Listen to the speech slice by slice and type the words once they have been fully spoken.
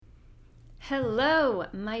Hello,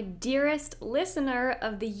 my dearest listener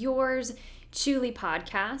of the Yours Truly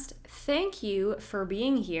podcast. Thank you for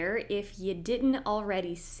being here. If you didn't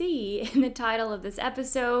already see in the title of this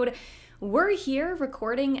episode, we're here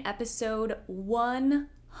recording episode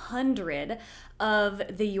 100 of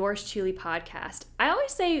the Yours Truly podcast. I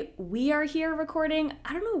always say we are here recording.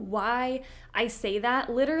 I don't know why I say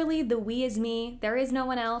that. Literally, the we is me. There is no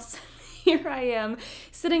one else. Here I am,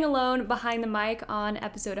 sitting alone behind the mic on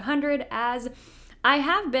episode 100, as I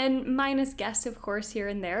have been, minus guests, of course, here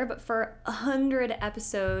and there, but for 100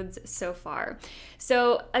 episodes so far.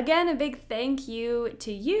 So again, a big thank you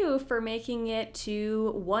to you for making it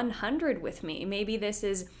to 100 with me. Maybe this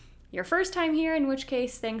is your first time here, in which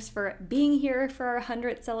case, thanks for being here for our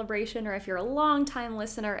 100th celebration, or if you're a long-time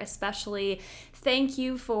listener especially, thank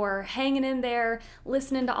you for hanging in there,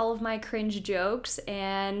 listening to all of my cringe jokes,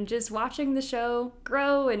 and just watching the show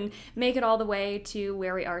grow and make it all the way to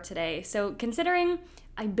where we are today. So considering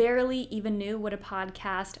I barely even knew what a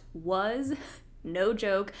podcast was, no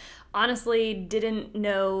joke, honestly didn't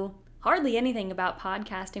know hardly anything about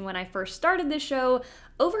podcasting when I first started this show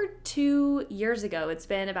over 2 years ago. It's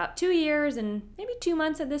been about 2 years and maybe 2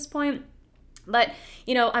 months at this point. But,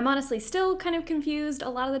 I'm honestly still kind of confused a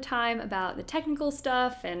lot of the time about the technical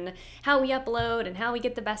stuff and how we upload and how we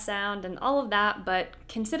get the best sound and all of that. But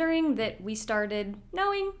considering that we started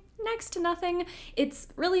knowing next to nothing, it's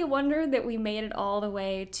really a wonder that we made it all the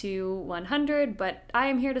way to 100, but I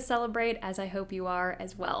am here to celebrate, as I hope you are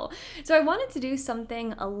as well. So I wanted to do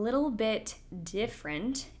something a little bit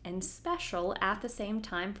different and special at the same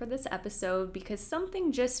time for this episode, because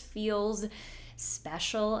something just feels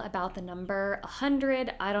special about the number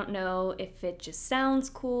 100. I don't know if it just sounds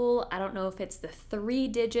cool. I don't know if it's the 3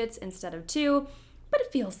 digits instead of 2, but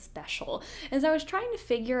it feels special. As I was trying to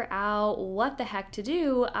figure out what the heck to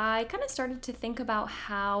do, I kind of started to think about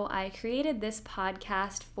how I created this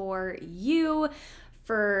podcast for you,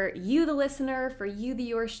 the listener, for you, the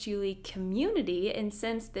Yours Truly community. And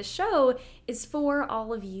since the show is for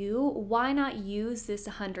all of you, why not use this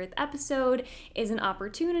 100th episode as an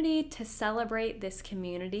opportunity to celebrate this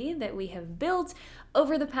community that we have built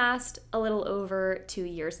over the past a little over 2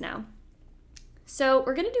 years now. So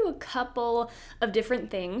we're going to do a couple of different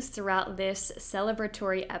things throughout this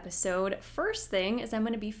celebratory episode. First thing is I'm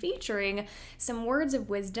going to be featuring some words of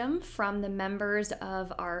wisdom from the members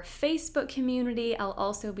of our Facebook community. I'll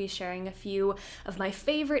also be sharing a few of my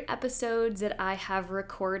favorite episodes that I have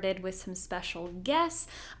recorded with some special guests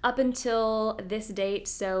up until this date.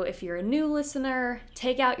 So if you're a new listener,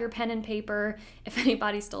 take out your pen and paper. If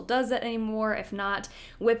anybody still does that anymore, if not,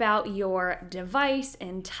 whip out your device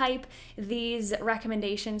and type these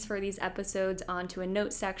recommendations for these episodes onto a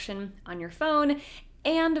note section on your phone.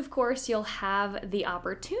 And of course, you'll have the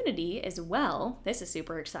opportunity as well, this is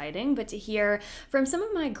super exciting, but to hear from some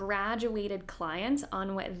of my graduated clients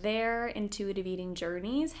on what their intuitive eating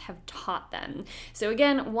journeys have taught them. So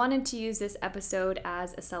again, wanted to use this episode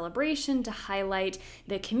as a celebration to highlight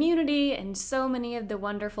the community and so many of the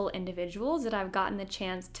wonderful individuals that I've gotten the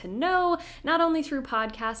chance to know, not only through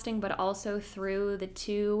podcasting, but also through the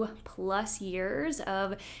 2+ years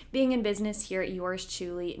of being in business here at Yours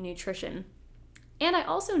Truly Nutrition. And I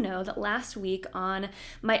also know that last week on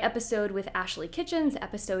my episode with Ashley Kitchens,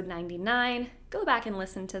 episode 99, go back and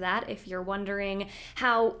listen to that if you're wondering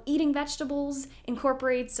how eating vegetables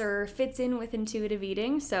incorporates or fits in with intuitive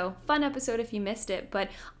eating. So fun episode if you missed it. But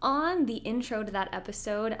on the intro to that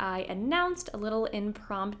episode, I announced a little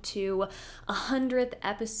impromptu 100th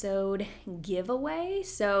episode giveaway.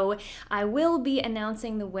 So I will be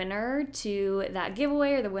announcing the winner to that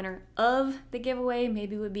giveaway, or the winner of the giveaway,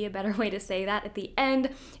 maybe would be a better way to say that, at the end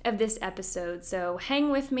of this episode. So hang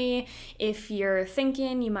with me if you're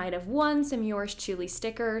thinking you might have won some Yours Truly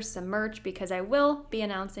stickers, some merch, because I will be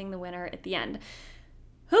announcing the winner at the end.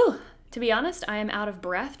 Whew. To be honest, I am out of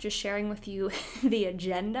breath just sharing with you the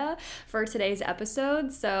agenda for today's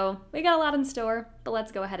episode. So we got a lot in store, but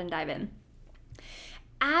let's go ahead and dive in.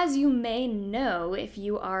 As you may know, if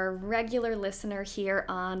you are a regular listener here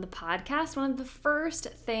on the podcast, one of the first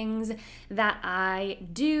things that I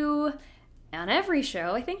do on every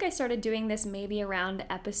show, I think I started doing this maybe around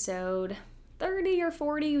episode 30 or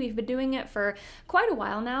 40. We've been doing it for quite a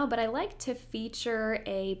while now, but I like to feature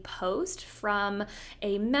a post from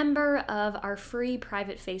a member of our free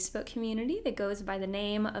private Facebook community that goes by the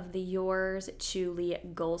name of the Yours Truly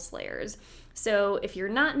Goal Slayers. So if you're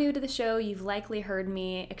not new to the show, you've likely heard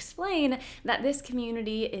me explain that this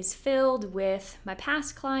community is filled with my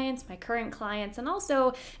past clients, my current clients, and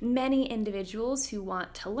also many individuals who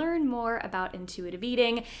want to learn more about intuitive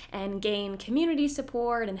eating and gain community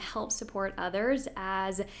support and help support others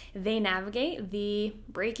as they navigate the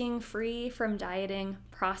breaking free from dieting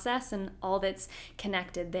process and all that's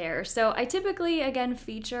connected there. So I typically, again,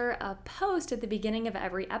 feature a post at the beginning of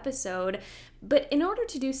every episode, but in order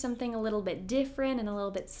to do something a little bit different and a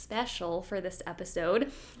little bit special for this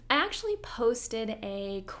episode, I actually posted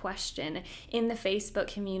a question in the Facebook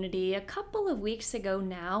community a couple of weeks ago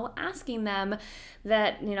now, asking them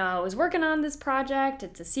that, I was working on this project.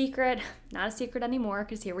 It's a secret, not a secret anymore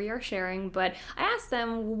because here we are sharing, but I asked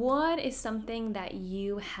them, what is something that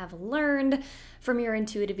you have learned from your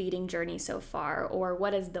intuitive eating journey so far? Or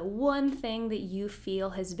what is the one thing that you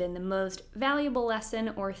feel has been the most valuable lesson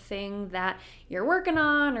or thing that you're working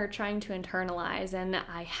on or trying to internalize? And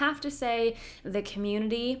I have to say, the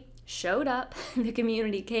community showed up. The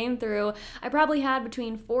community came through. I probably had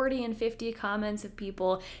between 40 and 50 comments of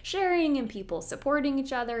people sharing and people supporting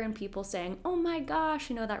each other and people saying, oh my gosh,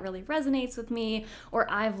 that really resonates with me, or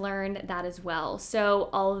I've learned that as well. So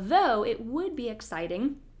although it would be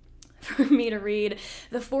exciting for me to read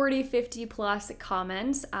the 40, 50 plus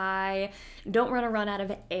comments, I don't want to run out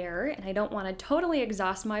of air and I don't want to totally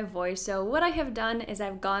exhaust my voice. So what I have done is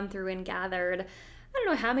I've gone through and gathered, I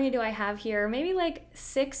don't know, how many do I have here? Maybe like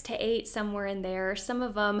 6 to 8, somewhere in there. Some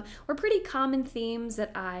of them were pretty common themes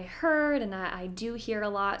that I heard and I do hear a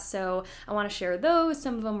lot, so I want to share those.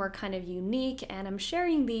 Some of them were kind of unique, and I'm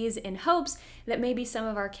sharing these in hopes that maybe some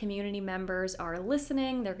of our community members are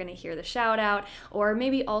listening, they're going to hear the shout out, or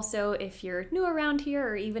maybe also if you're new around here,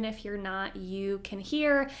 or even if you're not, you can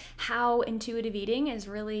hear how intuitive eating is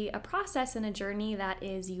really a process and a journey that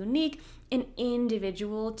is unique and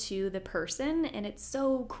individual to the person. And it's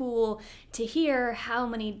so cool to hear how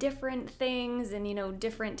many different things and,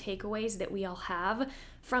 different takeaways that we all have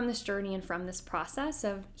from this journey and from this process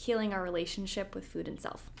of healing our relationship with food and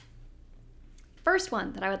self. First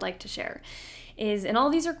one that I would like to share is, and all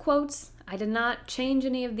these are quotes, I did not change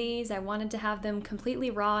any of these. I wanted to have them completely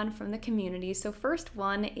raw and from the community. So first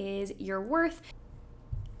one is, your worth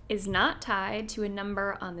is not tied to a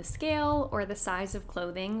number on the scale or the size of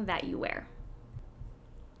clothing that you wear.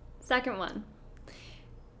 Second one,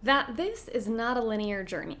 that this is not a linear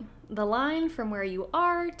journey. The line from where you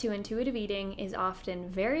are to intuitive eating is often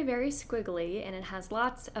very, very squiggly, and it has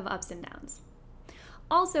lots of ups and downs.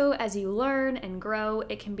 Also, as you learn and grow,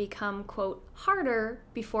 it can become, quote, harder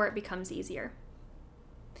before it becomes easier.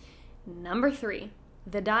 Number 3,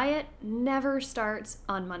 the diet never starts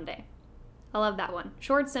on Monday. I love that one.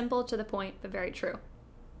 Short, simple, to the point, but very true.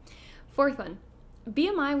 Fourth one,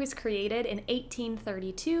 BMI was created in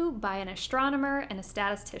 1832 by an astronomer and a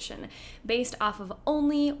statistician based off of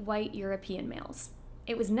only white European males.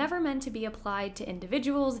 It was never meant to be applied to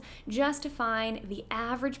individuals, just to find the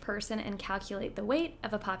average person and calculate the weight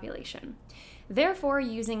of a population. Therefore,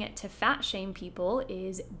 using it to fat shame people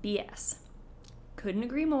is BS. Couldn't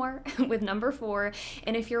agree more with number 4.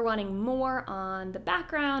 And if you're wanting more on the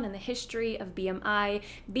background and the history of BMI,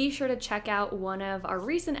 be sure to check out one of our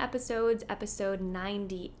recent episodes. Episode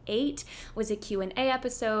 98 was a Q&A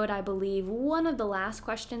episode. I believe one of the last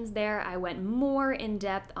questions there, I went more in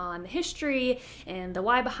depth on the history and the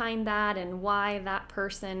why behind that, and why that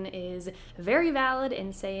person is very valid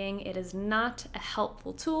in saying it is not a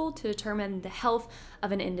helpful tool to determine the health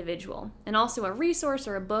of an individual. And also a resource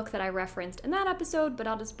or a book that I referenced in that episode, but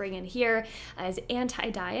I'll just bring in here, as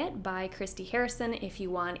Anti-Diet by Christy Harrison, if you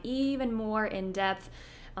want even more in depth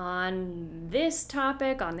on this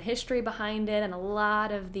topic, on the history behind it, and a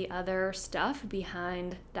lot of the other stuff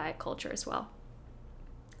behind diet culture as well.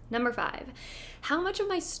 Number 5, how much of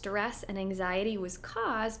my stress and anxiety was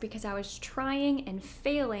caused because I was trying and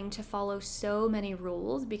failing to follow so many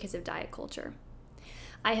rules because of diet culture.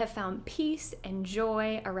 I have found peace and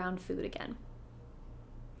joy around food again.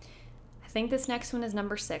 I think this next one is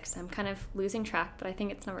number 6. I'm kind of losing track, but I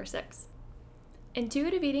think it's number 6.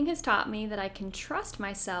 Intuitive eating has taught me that I can trust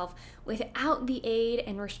myself without the aid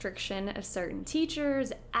and restriction of certain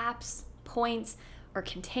teachers, apps, points, or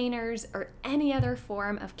containers, or any other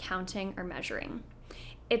form of counting or measuring.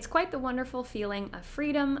 It's quite the wonderful feeling of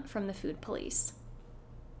freedom from the food police.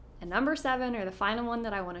 And number 7, or the final one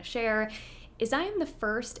that I want to share, is I am the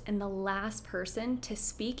first and the last person to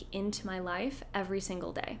speak into my life every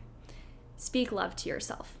single day. Speak love to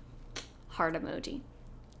yourself. Heart emoji.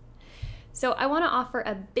 So I want to offer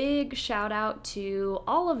a big shout out to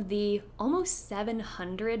all of the almost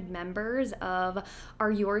 700 members of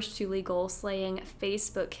our Yours Truly Goal Slaying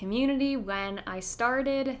Facebook community. When I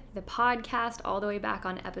started the podcast all the way back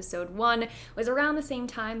on episode 1, was around the same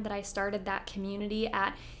time that I started that community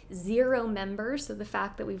at 0 members. So the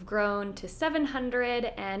fact that we've grown to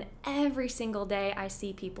 700, and every single day I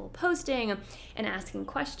see people posting and asking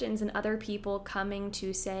questions, and other people coming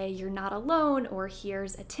to say you're not alone, or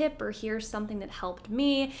here's a tip, or here's something that helped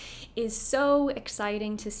me, is so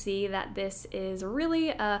exciting to see that this is really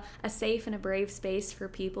a safe and a brave space for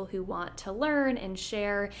people who want to learn and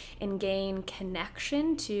share and gain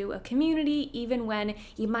connection to a community, even when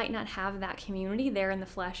you might not have that community there in the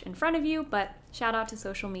flesh in front of you. But shout out to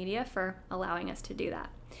social media for allowing us to do that.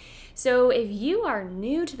 So if you are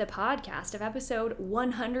new to the podcast, if episode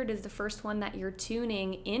 100 is the first one that you're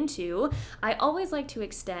tuning into, I always like to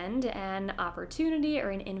extend an opportunity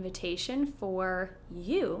or an invitation for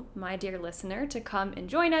you, my dear listener, to come and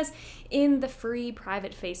join us in the free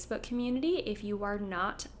private Facebook community if you are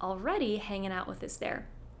not already hanging out with us there.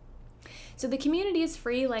 So the community is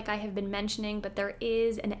free, like I have been mentioning, but there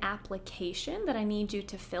is an application that I need you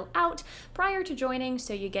to fill out prior to joining,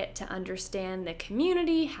 so you get to understand the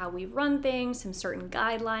community, how we run things, some certain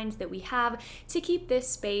guidelines that we have to keep this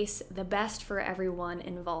space the best for everyone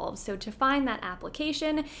involved. So to find that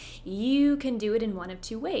application, you can do it in one of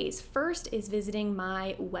 2 ways. First is visiting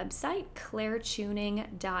my website,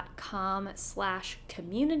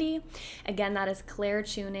 clairetuning.com/community. Again, that is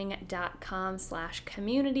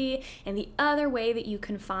clairetuning.com/community. And the other way that you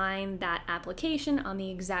can find that application on the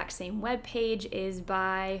exact same webpage is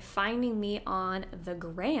by finding me on the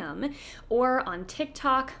gram or on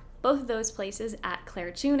TikTok, both of those places at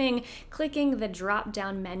Claire Tuning, clicking the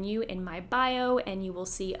drop-down menu in my bio, and you will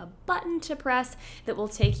see a button to press that will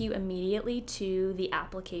take you immediately to the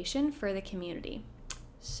application for the community.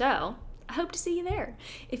 So I hope to see you there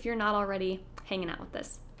if you're not already hanging out with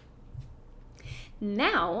us.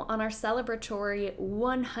 Now, on our celebratory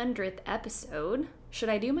 100th episode, should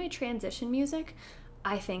I do my transition music?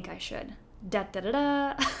 I think I should. Da da da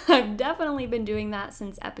da. I've definitely been doing that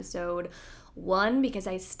since episode 1 because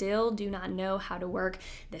I still do not know how to work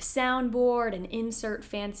the soundboard and insert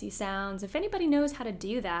fancy sounds. If anybody knows how to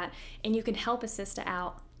do that and you can help a sister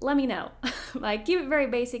out, let me know. Like, keep it very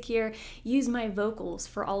basic here. Use my vocals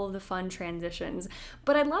for all of the fun transitions.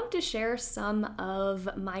 But I'd love to share some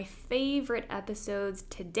of my favorite episodes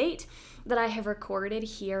to date that I have recorded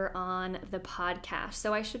here on the podcast.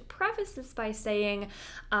 So I should preface this by saying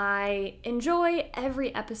I enjoy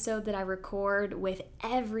every episode that I record with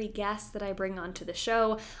every guest that I bring onto the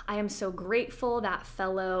show. I am so grateful that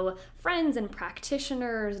fellow friends and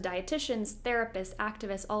practitioners, dietitians, therapists,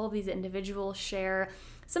 activists, all of these individuals share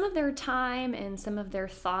some of their time and some of their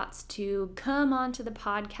thoughts to come onto the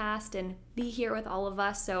podcast and be here with all of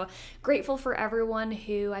us. So grateful for everyone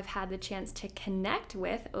who I've had the chance to connect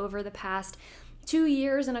with over the past 2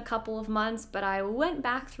 years and a couple of months, but I went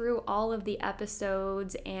back through all of the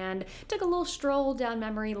episodes and took a little stroll down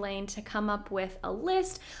memory lane to come up with a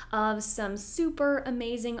list of some super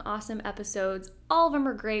amazing, awesome episodes. All of them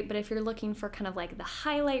are great, but if you're looking for kind of like the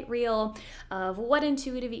highlight reel of what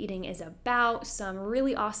intuitive eating is about, some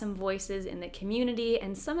really awesome voices in the community,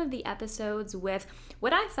 and some of the episodes with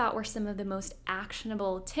what I thought were some of the most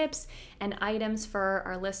actionable tips and items for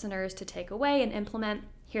our listeners to take away and implement,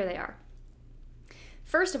 here they are.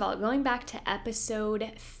 First of all, going back to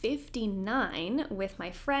episode 59 with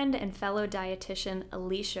my friend and fellow dietitian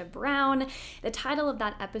Alicia Brown, the title of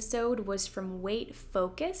that episode was From Weight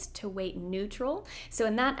Focused to Weight Neutral. So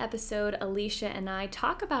in that episode, Alicia and I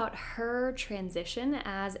talk about her transition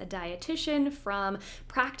as a dietitian from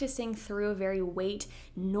practicing through a very weight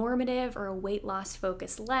normative or a weight loss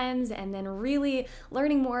focused lens, and then really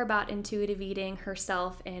learning more about intuitive eating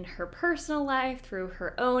herself in her personal life through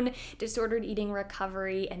her own disordered eating recovery,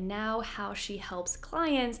 and now how she helps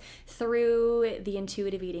clients through the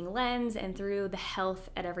intuitive eating lens and through the health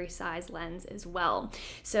at every size lens as well.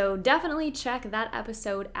 So definitely check that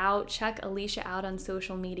episode out. Check Alicia out on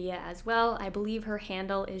social media as well. I believe her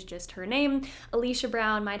handle is just her name. Alicia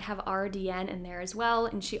Brown might have RDN in there as well.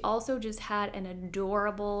 And she also just had an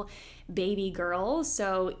adorable baby girl.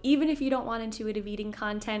 So even if you don't want intuitive eating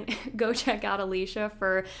content, go check out Alicia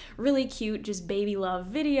for really cute, just baby love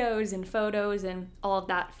videos and photos and all of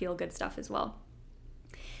that feel good stuff as well.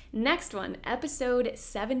 Next one, episode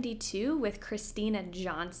 72 with Christina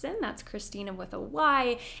Johnson. That's Christina with a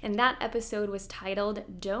Y. And that episode was titled,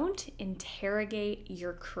 Don't Interrogate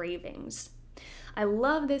Your Cravings. I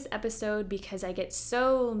love this episode because I get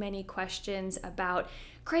so many questions about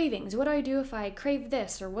cravings. What do I do if I crave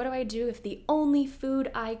this? Or what do I do if the only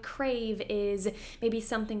food I crave is maybe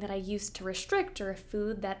something that I used to restrict or a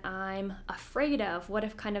food that I'm afraid of? What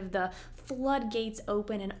if kind of the floodgates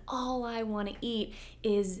open and all I want to eat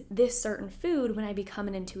is this certain food when I become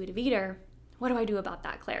an intuitive eater? What do I do about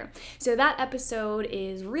that, Claire? So that episode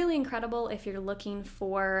is really incredible if you're looking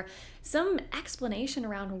for some explanation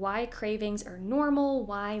around why cravings are normal,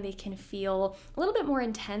 why they can feel a little bit more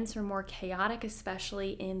intense or more chaotic,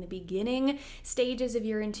 especially in the beginning stages of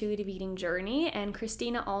your intuitive eating journey. And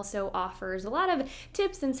Christina also offers a lot of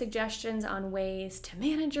tips and suggestions on ways to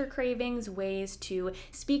manage your cravings, ways to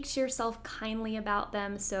speak to yourself kindly about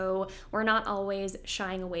them, so we're not always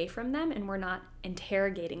shying away from them and we're not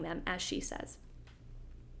interrogating them, as she says.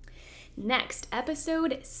 Next,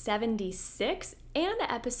 episode 76 and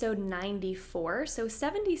episode 94. So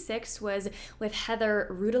 76 was with Heather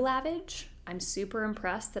Rudalavage. I'm super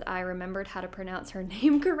impressed that I remembered how to pronounce her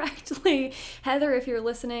name correctly. Heather, if you're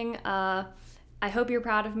listening, I hope you're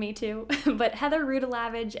proud of me too. But Heather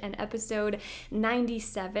Rudalavage and episode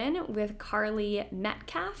 97 with Carly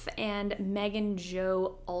Metcalf and Megan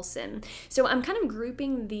Jo Olson. So I'm kind of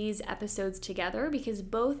grouping these episodes together because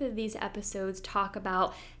both of these episodes talk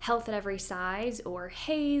about health at every size, or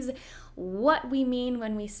HAES, what we mean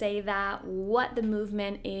when we say that, what the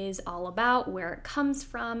movement is all about, where it comes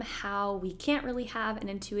from, how we can't really have an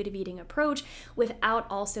intuitive eating approach without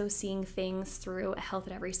also seeing things through a health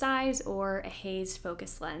at every size or a HAES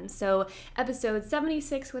focus lens. So episode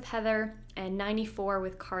 76 with Heather and 94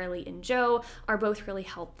 with Carly and Jo are both really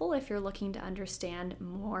helpful if you're looking to understand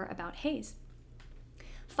more about HAES.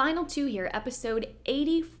 Final two here, episode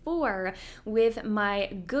 84 with my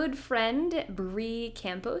good friend Brie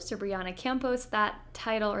Campos, or Brianna Campos. That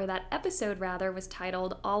title, or that episode rather, was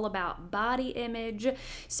titled All About Body Image.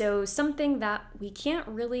 So something that we can't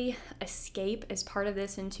really escape as part of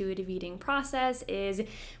this intuitive eating process is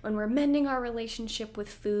when we're mending our relationship with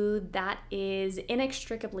food, that is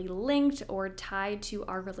inextricably linked or tied to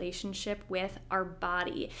our relationship with our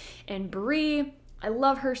body. And Brie, I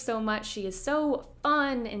love her so much. She is so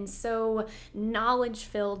fun and so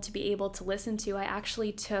knowledge-filled to be able to listen to. I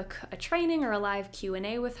actually took a training or a live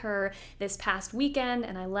Q&A with her this past weekend,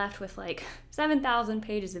 and I left with like 7,000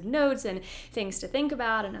 pages of notes and things to think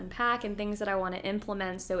about and unpack and things that I want to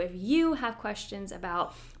implement. So if you have questions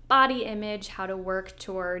about body image, how to work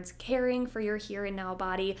towards caring for your here and now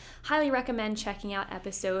body, highly recommend checking out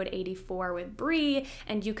episode 84 with Brie,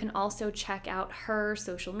 and you can also check out her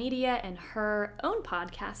social media and her own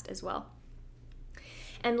podcast as well.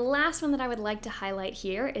 And the last one that I would like to highlight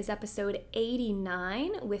here is episode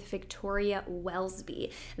 89 with Victoria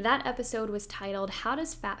Welsby. That episode was titled, How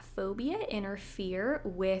Does Fat Phobia Interfere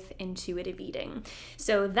with Intuitive Eating?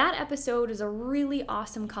 So that episode is a really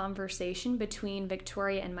awesome conversation between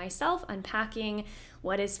Victoria and myself, unpacking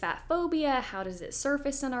what is fat phobia, how does it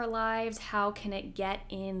surface in our lives, how can it get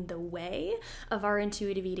in the way of our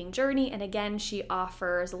intuitive eating journey. And again, she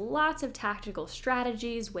offers lots of tactical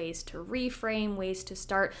strategies, ways to reframe, ways to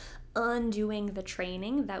start undoing the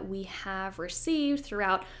training that we have received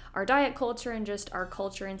throughout our diet culture and just our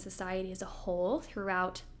culture and society as a whole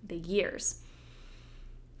throughout the years.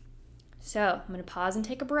 So I'm going to pause and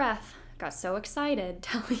take a breath. Got so excited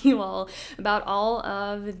telling you all about all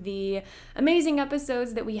of the amazing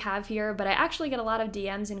episodes that we have here, but I actually get a lot of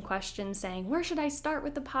DMs and questions saying, where should I start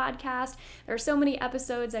with the podcast? There are so many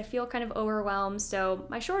episodes, I feel kind of overwhelmed. So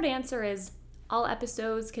my short answer is all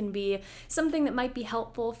episodes can be something that might be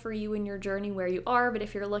helpful for you in your journey where you are, but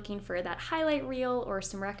if you're looking for that highlight reel or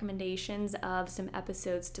some recommendations of some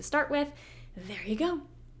episodes to start with, there you go.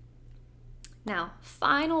 Now,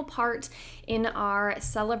 final part in our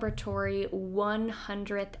celebratory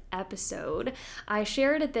 100th episode. I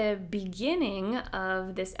shared at the beginning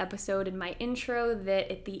of this episode in my intro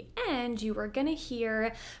that at the end you were going to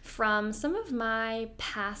hear from some of my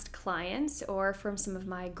past clients, or from some of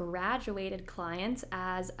my graduated clients,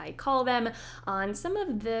 as I call them, on some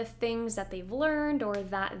of the things that they've learned or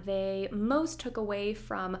that they most took away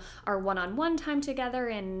from our one-on-one time together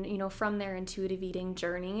and, from their intuitive eating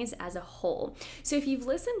journeys as a whole. So if you've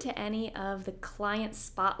listened to any of the client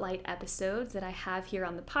spotlight episodes that I have here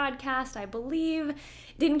on the podcast, I believe,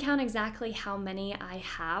 didn't count exactly how many I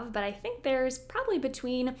have, but I think there's probably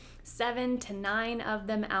between 7 to 9 of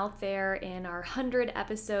them out there in our 100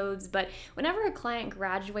 episodes. But whenever a client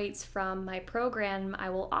graduates from my program, I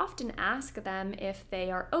will often ask them if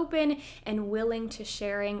they are open and willing to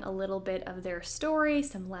sharing a little bit of their story,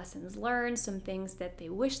 some lessons learned, some things that they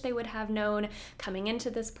wish they would have known coming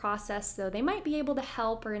into this process. So they they might be able to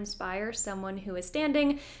help or inspire someone who is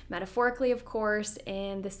standing, metaphorically of course,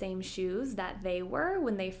 in the same shoes that they were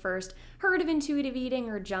when they first heard of intuitive eating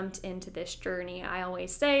or jumped into this journey. I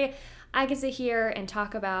always say I can sit here and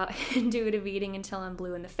talk about intuitive eating until I'm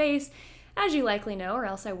blue in the face, as you likely know, or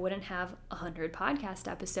else I wouldn't have 100 podcast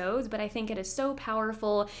episodes. But I think it is so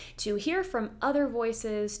powerful to hear from other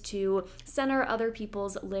voices, to center other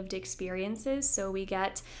people's lived experiences, so we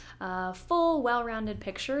get a full, well-rounded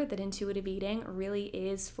picture that intuitive eating really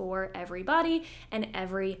is for everybody and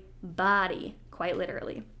everybody, quite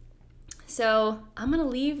literally. So I'm going to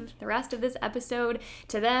leave the rest of this episode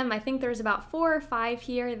to them. I think there's about 4 or 5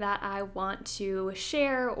 here that I want to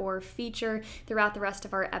share or feature throughout the rest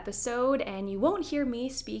of our episode. And you won't hear me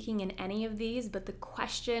speaking in any of these, but the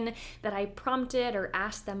question that I prompted or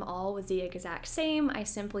asked them all was the exact same. I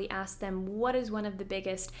simply asked them, what is one of the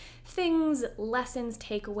biggest things, lessons,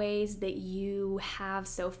 takeaways that you have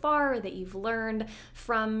so far, that you've learned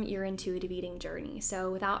from your intuitive eating journey?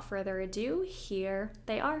 So without further ado, here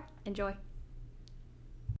they are. Enjoy.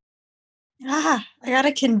 I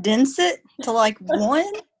gotta condense it to like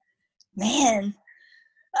one. Man.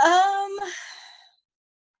 I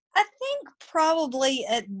think probably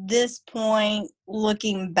at this point,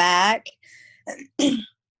 looking back,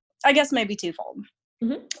 I guess maybe twofold.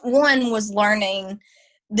 One was learning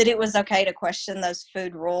that it was okay to question those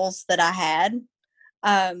food rules that I had.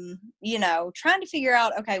 Trying to figure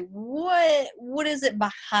out, okay, what is it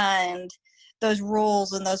behind those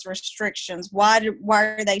rules and those restrictions? Why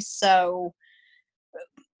are they so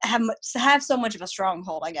have so much of a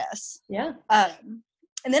stronghold, I guess? Yeah.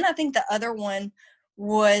 And then I think the other one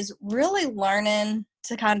was really learning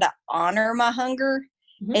to kind of honor my hunger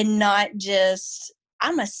and not just,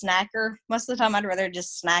 I'm a snacker. Most of the time I'd rather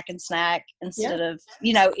just snack instead of,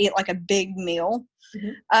 eat like a big meal.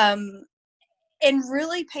 And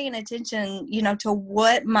really paying attention, to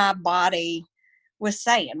what my body was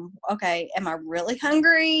saying. Okay, am I really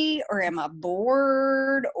hungry, or am I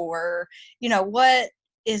bored, or, what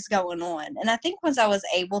is going on? And I think once I was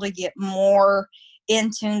able to get more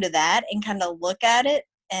in tune to that and kind of look at it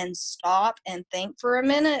and stop and think for a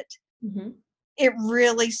minute, it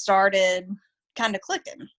really started kind of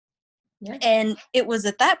clicking. Yeah. And it was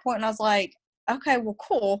at that point, and I was like, okay, well,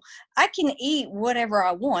 cool. I can eat whatever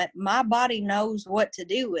I want. My body knows what to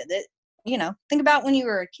do with it. Think about when you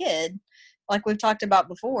were a kid, like we've talked about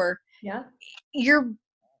before. Yeah. You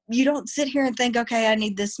don't sit here and think, okay, I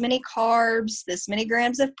need this many carbs, this many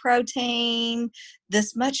grams of protein,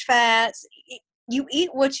 this much fats. You eat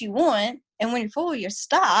what you want, and when you're full, you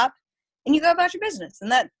stop and you go about your business.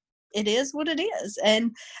 And that it is what it is.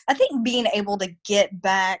 And I think being able to get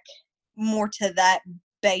back more to that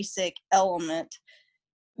basic element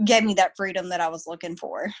gave me that freedom that I was looking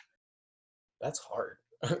for. That's hard.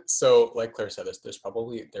 So like Claire said,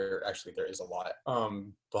 there is a lot.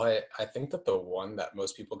 But I think that the one that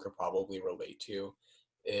most people could probably relate to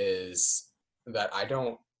is that I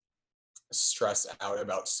don't stress out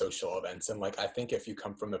about social events. And like, I think if you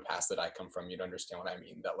come from the past that I come from, you'd understand what I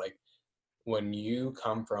mean. That like, when you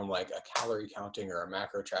come from like a calorie counting or a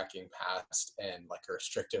macro tracking past and like a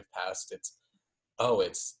restrictive past, it's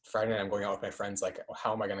Friday night, I'm going out with my friends. Like,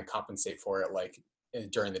 how am I going to compensate for it? Like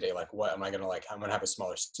during the day, like what am I going to I'm going to have a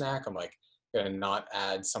smaller snack. I'm like going to not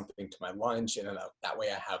add something to my lunch. And then that way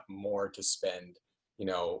I have more to spend,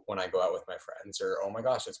 when I go out with my friends. Or, oh my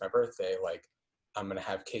gosh, it's my birthday. Like I'm going to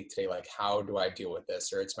have cake today. Like, how do I deal with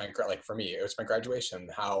this? Or it's like for me, it's my graduation.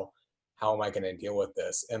 How am I going to deal with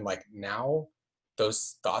this? And like now,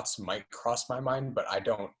 those thoughts might cross my mind, but I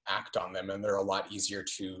don't act on them, and they're a lot easier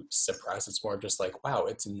to suppress. It's more just like, wow,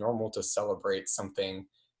 it's normal to celebrate something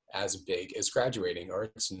as big as graduating, or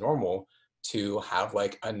it's normal to have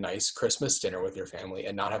like a nice Christmas dinner with your family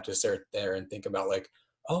and not have to sit there and think about like,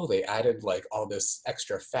 oh, they added like all this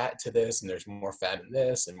extra fat to this, and there's more fat in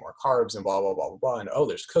this and more carbs and blah, blah, blah, blah, blah. And oh,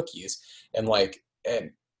 there's cookies. And like,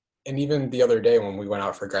 and even the other day when we went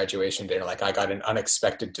out for graduation dinner, like I got an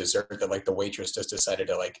unexpected dessert that like the waitress just decided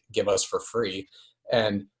to like give us for free.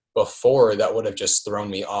 And before, that would have just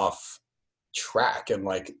thrown me off track, and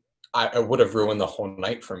like I would have ruined the whole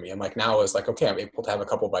night for me. And like now it's like, okay, I'm able to have a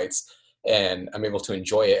couple bites and I'm able to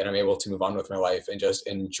enjoy it, and I'm able to move on with my life and just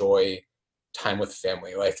enjoy time with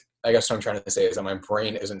family. Like, I guess what I'm trying to say is that my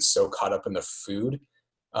brain isn't so caught up in the food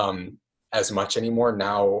as much anymore.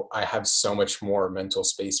 Now I have so much more mental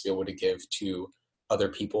space to be able to give to other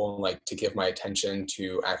people, and like to give my attention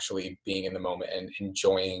to actually being in the moment and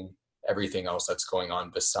enjoying everything else that's going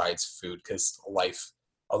on besides food. Because life,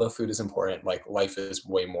 although food is important, like life is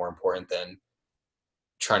way more important than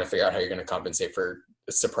trying to figure out how you're going to compensate for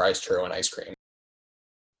a surprise churro and ice cream.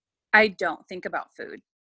 I don't think about food.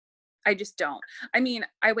 I just don't. I mean,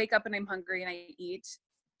 I wake up and I'm hungry and I eat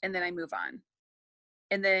and then I move on.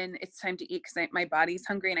 And then it's time to eat because my body's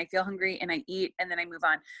hungry and I feel hungry and I eat and then I move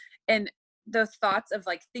on. And the thoughts of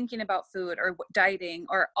like thinking about food or dieting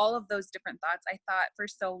or all of those different thoughts, I thought for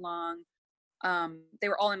so long, they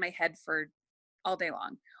were all in my head for all day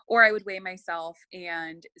long. Or I would weigh myself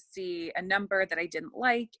and see a number that I didn't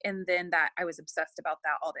like. And then that I was obsessed about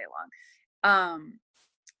that all day long.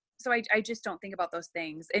 So I just don't think about those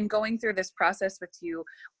things. And going through this process with you,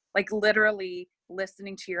 like literally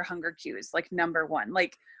listening to your hunger cues, like number one,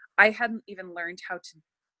 like I hadn't even learned how to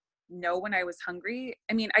know when I was hungry.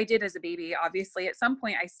 I mean, I did as a baby, obviously. At some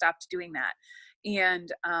point I stopped doing that.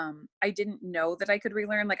 And I didn't know that I could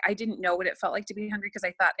relearn. Like I didn't know what it felt like to be hungry because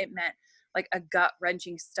I thought it meant like a gut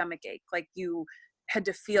wrenching stomach ache. Like you had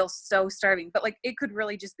to feel so starving, but like it could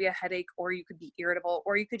really just be a headache, or you could be irritable,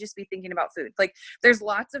 or you could just be thinking about food. Like there's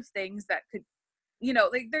lots of things that could,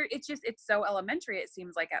 like it's so elementary, it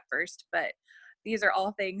seems like at first, but these are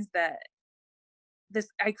all things that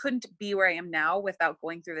I couldn't be where I am now without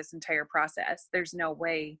going through this entire process. There's no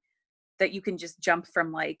way that you can just jump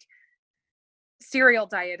from like cereal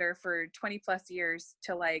dieter for 20 plus years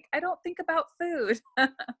to like, I don't think about food.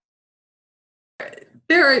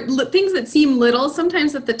 There are things that seem little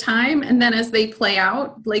sometimes at the time, and then as they play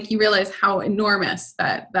out, like you realize how enormous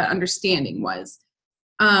that understanding was.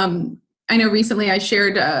 I know recently I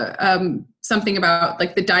shared something about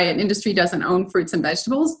like the diet industry doesn't own fruits and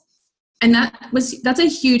vegetables, and that's a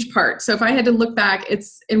huge part. So if I had to look back,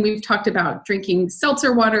 and we've talked about drinking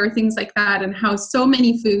seltzer water or things like that, and how so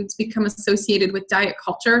many foods become associated with diet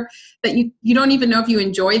culture that you don't even know if you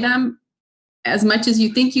enjoy them as much as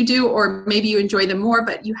you think you do, or maybe you enjoy them more,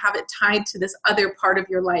 but you have it tied to this other part of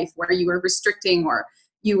your life where you were restricting or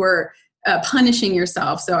you were punishing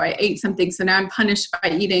yourself. So I ate something, so now I'm punished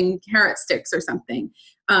by eating carrot sticks or something.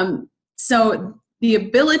 So the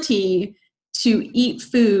ability to eat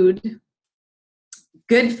food,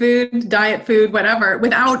 good food, diet food, whatever,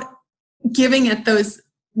 without giving it those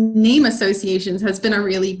name associations has been a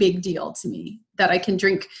really big deal to me. That I can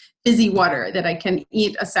drink fizzy water, that I can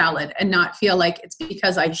eat a salad and not feel like it's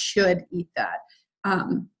because I should eat that.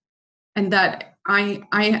 And that I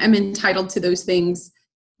am entitled to those things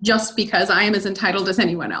just because I am as entitled as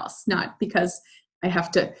anyone else, not because I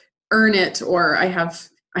have to earn it, or I've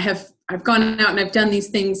gone out and I've done these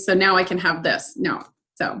things, so now I can have this. No.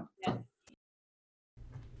 So.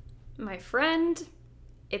 My friend,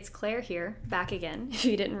 it's Claire here, back again, if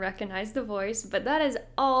you didn't recognize the voice, but that is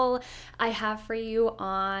all I have for you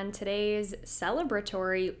on today's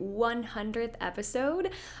celebratory 100th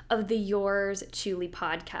episode of the Yours Truly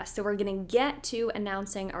podcast. So we're going to get to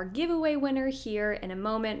announcing our giveaway winner here in a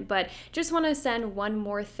moment, but just want to send one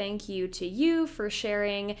more thank you to you for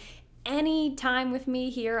sharing any time with me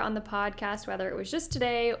here on the podcast, whether it was just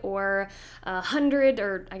today or 100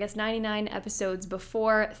 or I guess 99 episodes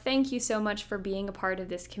before. Thank you so much for being a part of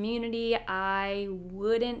this community. I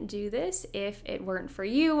wouldn't do this if it weren't for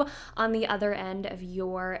you on the other end of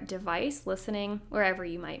your device, listening wherever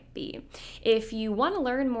you might be. If you want to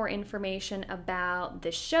learn more information about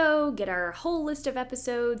the show, get our whole list of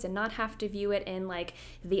episodes and not have to view it in like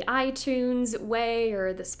the iTunes way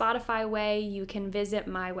or the Spotify way, you can visit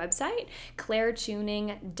my website,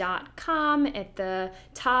 clairetuning.com. At the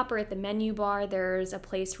top or at the menu bar, there's a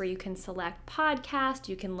place where you can select podcast.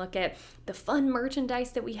 You can look at the fun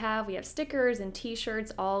merchandise that we have. We have stickers and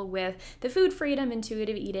t-shirts, all with the food freedom,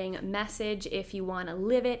 intuitive eating message if you want to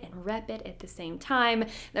live it and rep it at the same time.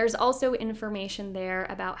 There's also information there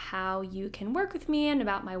about how you can work with me and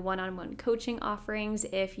about my one-on-one coaching offerings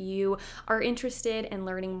if you are interested in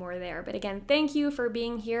learning more there. But again, thank you for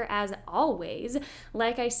being here as always.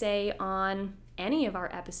 Like I say on any of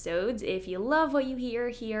our episodes, if you love what you hear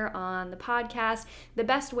here on the podcast, the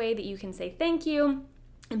best way that you can say thank you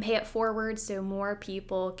and pay it forward so more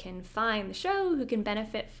people can find the show who can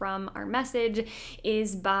benefit from our message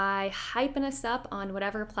is by hyping us up on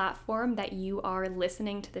whatever platform that you are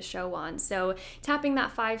listening to the show on. So tapping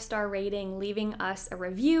that 5-star rating, leaving us a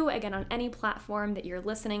review, again, on any platform that you're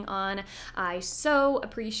listening on. I so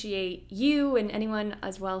appreciate you and anyone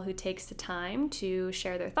as well who takes the time to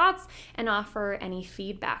share their thoughts and offer any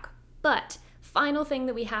feedback. But final thing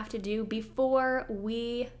that we have to do before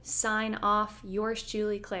we sign off, yours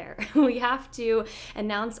truly, Claire, we have to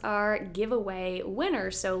announce our giveaway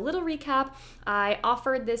winner. So little recap, I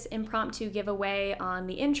offered this impromptu giveaway on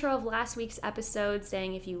the intro of last week's episode,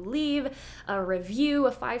 saying if you leave a review,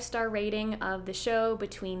 a 5-star rating of the show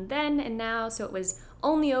between then and now, so it was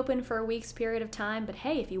only open for a week's period of time, but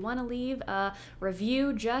hey, if you want to leave a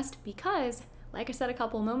review just because like I said a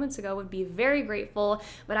couple moments ago, would be very grateful.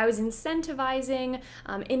 But I was incentivizing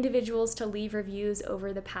individuals to leave reviews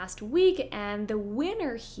over the past week, and the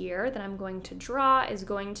winner here that I'm going to draw is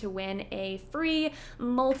going to win a free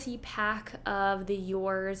multi-pack of the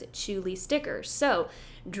Yours Truly stickers. So,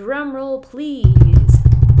 drum roll please.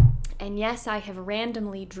 And yes, I have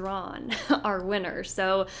randomly drawn our winner.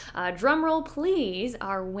 So, drum roll please.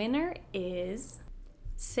 Our winner is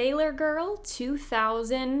Sailor Girl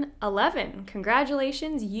 2011.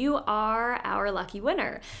 Congratulations, you are our lucky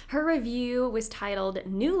winner. Her review was titled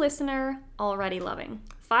New Listener, Already Loving.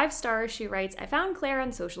 5 stars. She writes, I found Claire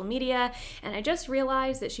on social media and I just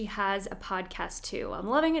realized that she has a podcast too. I'm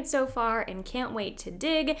loving it so far and can't wait to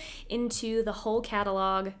dig into the whole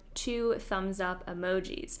catalog. 2 thumbs up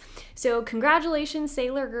emojis. So congratulations,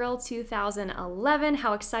 Sailor Girl 2011.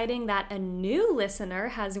 How exciting that a new listener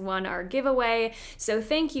has won our giveaway. So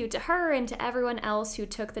thank you to her and to everyone else who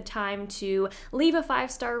took the time to leave a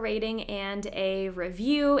 5-star rating and a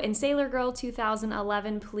review. And Sailor Girl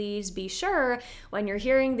 2011, please be sure when you're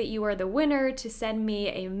hearing that you are the winner to send me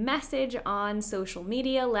a message on social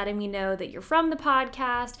media letting me know that you're from the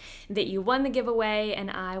podcast, that you won the giveaway,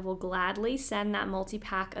 and I will gladly send that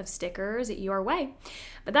multi-pack of stickers your way.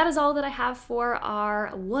 But that is all that I have for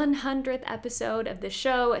our 100th episode of the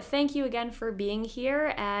show. Thank you again for being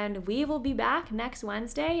here, and we will be back next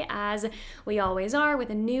Wednesday, as we always are, with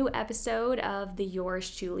a new episode of the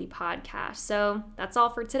Yours Truly podcast. So that's all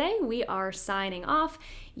for today. We are signing off.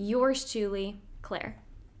 Yours truly, Claire.